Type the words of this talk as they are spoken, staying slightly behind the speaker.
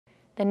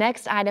The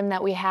next item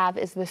that we have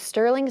is the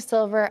sterling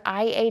silver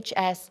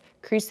IHS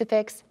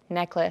crucifix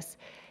necklace.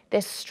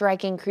 This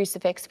striking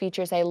crucifix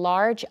features a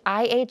large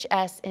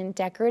IHS in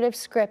decorative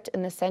script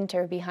in the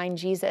center behind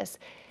Jesus.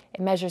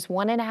 It measures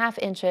 1.5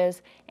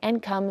 inches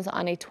and comes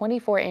on a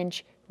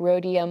 24-inch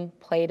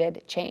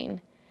rhodium-plated chain.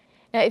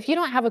 Now, if you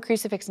don't have a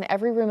crucifix in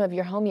every room of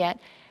your home yet,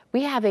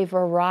 we have a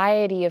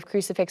variety of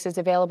crucifixes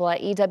available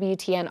at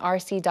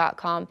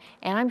ewtnrc.com,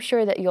 and I'm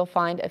sure that you'll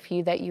find a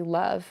few that you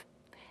love.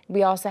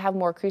 We also have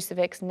more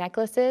crucifix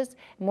necklaces,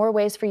 more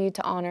ways for you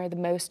to honor the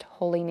most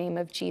holy name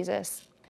of Jesus.